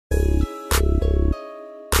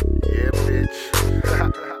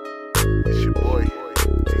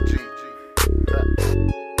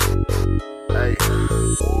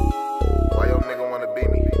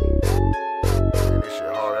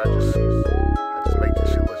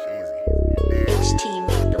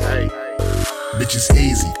bitch, it's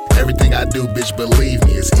easy. Everything I do, bitch, believe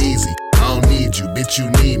me, it's easy. I don't need you, bitch, you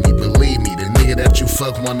need me, believe me. The nigga that you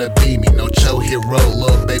fuck wanna be me. No cho hero,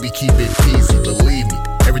 little baby, keep it easy, believe me.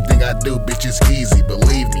 Everything I do, bitch, is easy,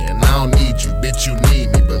 believe me. And I don't need you, bitch, you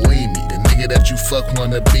need me, believe me. The nigga that you fuck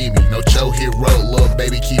wanna be me. No cho hero, little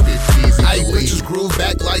baby, keep it easy, believe me. Bitches groove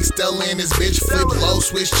back like Stella in this bitch. Flip low,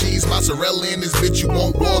 Swiss cheese, mozzarella in this bitch. You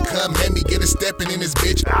want war, come at me, get a steppin' in this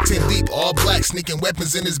bitch. 10 deep, all black, sneaking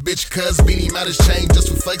weapons in this bitch. Cuz beat him out his chain just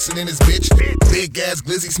for flexing in this bitch. Big ass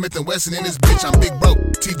Glizzy Smith and Wesson in this bitch. I'm big bro,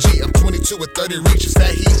 TG, I'm 22 with 30 reaches.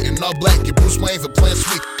 Fat heat and all black, get Bruce Wayne for playing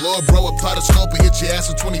sweet. Lord bro, apply the scope and hit your ass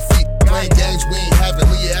with 20 feet. Playing games we ain't having,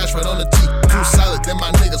 leave your ass right on the tee. Too solid, then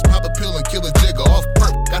my niggas pop a pill and kill a jigger. Off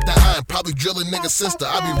perk, got that iron, probably drill a nigga sister.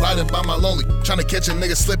 I be riding by my lonely, tryna catch a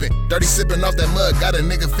nigga slipping. Dirty sipping off that mud, got a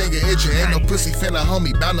nigga finger itching. Ain't no pussy finna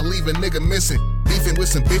homie, bound to leave a nigga missing. Beefing with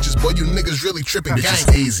some bitches, boy, you niggas really tripping. Bitch,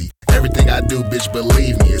 it's easy. Everything I do, bitch,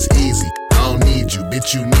 believe me, it's easy. I don't need you,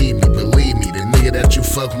 bitch, you need me, believe me. The nigga that you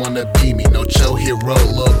fuck wanna be me. No cho hero,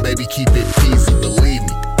 little baby, keep it easy, believe me.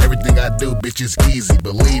 Everything I do, bitch, is easy,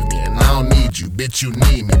 believe me. And I don't need you, bitch, you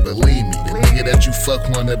need me, believe me. The nigga that you fuck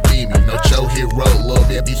wanna be me. No cho hero, little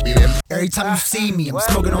baby. Every time you see me, I'm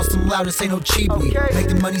smoking on some loud, this ain't no cheap weed. Make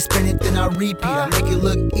the money, spend it, then I repeat. I make it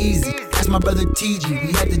look easy. That's my brother TG.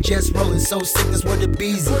 We had the jets rolling so sick, that's where the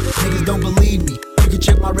bees is. Niggas don't believe me. You can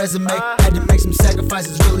check my resume. Had to make some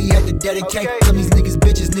sacrifices, really had to dedicate. Some of these niggas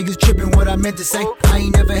bitches, niggas tripping what I meant to say. I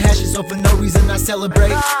ain't never had shit, so for no reason I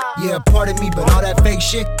celebrate. Yeah, a part of me, but all that fake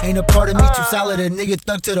shit ain't a part of me. Too solid, a nigga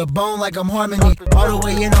thug to the bone like I'm Harmony. All the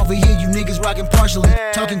way in over here, you niggas rockin' partially.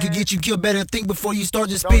 Talking could get you killed, better think before you start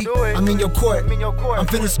to speak. I'm in your court, I'm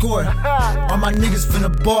finna score. All my niggas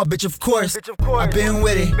finna ball, bitch, of course. I been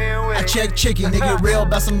with it, I check chicken, nigga real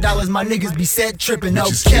about some dollars, my niggas be set trippin',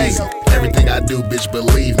 okay. Everything I do, bitch,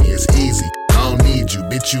 believe me, it's easy. I don't need you,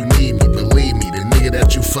 bitch, you need me, believe me. The nigga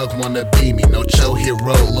that you fuck wanna be me. No cho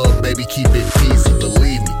hero, little baby, keep it easy,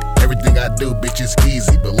 believe me. Everything I do, bitch, is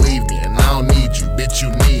easy, believe me. And I don't need you, bitch,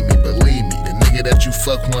 you need me, believe me. The nigga that you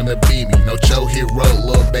fuck wanna be me. No cho hero,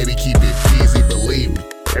 little baby, keep it easy, believe me.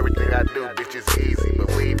 Everything I do, bitch, is easy,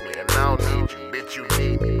 believe me. And I don't need you, bitch, you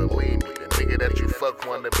need me, believe me. The nigga that you fuck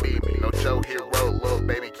wanna be me. No cho hero, little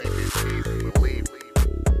baby, keep it easy.